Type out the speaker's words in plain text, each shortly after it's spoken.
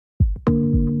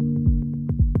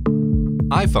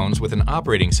iPhones with an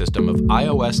operating system of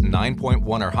iOS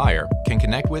 9.1 or higher can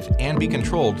connect with and be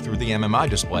controlled through the MMI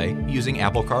display using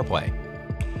Apple CarPlay.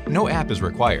 No app is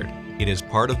required. It is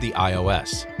part of the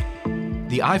iOS.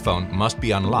 The iPhone must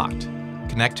be unlocked.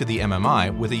 Connect to the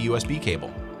MMI with a USB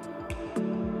cable.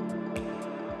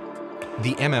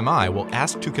 The MMI will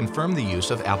ask to confirm the use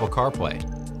of Apple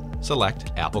CarPlay.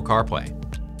 Select Apple CarPlay.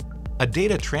 A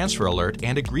data transfer alert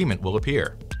and agreement will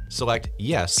appear. Select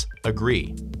Yes,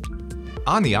 Agree.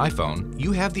 On the iPhone,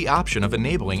 you have the option of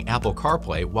enabling Apple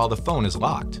CarPlay while the phone is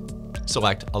locked.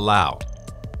 Select Allow.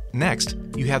 Next,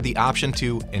 you have the option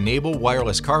to enable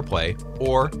wireless CarPlay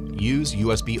or use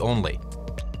USB only.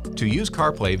 To use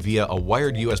CarPlay via a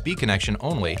wired USB connection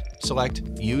only, select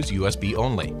Use USB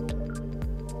only.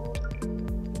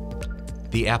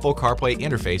 The Apple CarPlay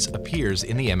interface appears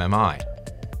in the MMI.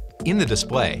 In the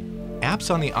display,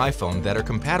 apps on the iPhone that are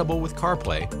compatible with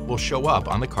CarPlay will show up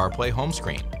on the CarPlay home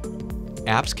screen.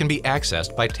 Apps can be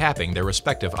accessed by tapping their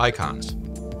respective icons.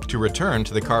 To return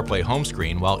to the CarPlay home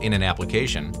screen while in an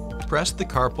application, press the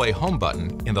CarPlay Home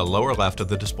button in the lower left of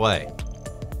the display.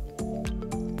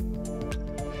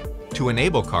 To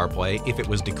enable CarPlay if it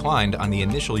was declined on the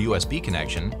initial USB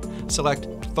connection, select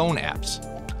Phone Apps.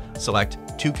 Select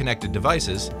Two Connected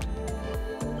Devices,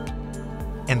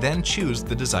 and then choose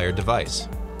the desired device.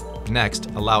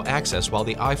 Next, allow access while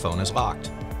the iPhone is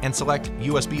locked, and select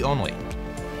USB only.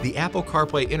 The Apple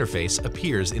CarPlay interface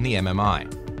appears in the MMI.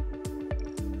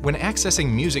 When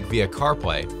accessing music via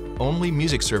CarPlay, only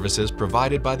music services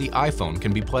provided by the iPhone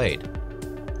can be played.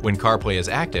 When CarPlay is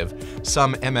active,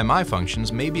 some MMI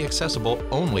functions may be accessible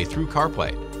only through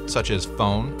CarPlay, such as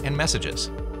phone and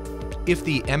messages. If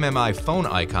the MMI phone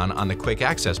icon on the quick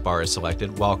access bar is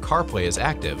selected while CarPlay is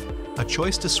active, a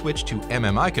choice to switch to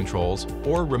MMI controls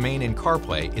or remain in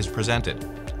CarPlay is presented.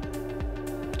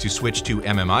 To switch to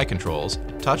MMI controls,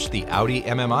 touch the Audi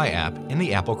MMI app in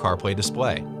the Apple CarPlay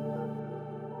display.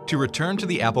 To return to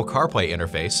the Apple CarPlay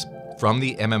interface, from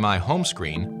the MMI home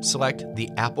screen, select the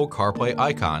Apple CarPlay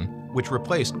icon, which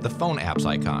replaced the Phone Apps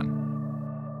icon.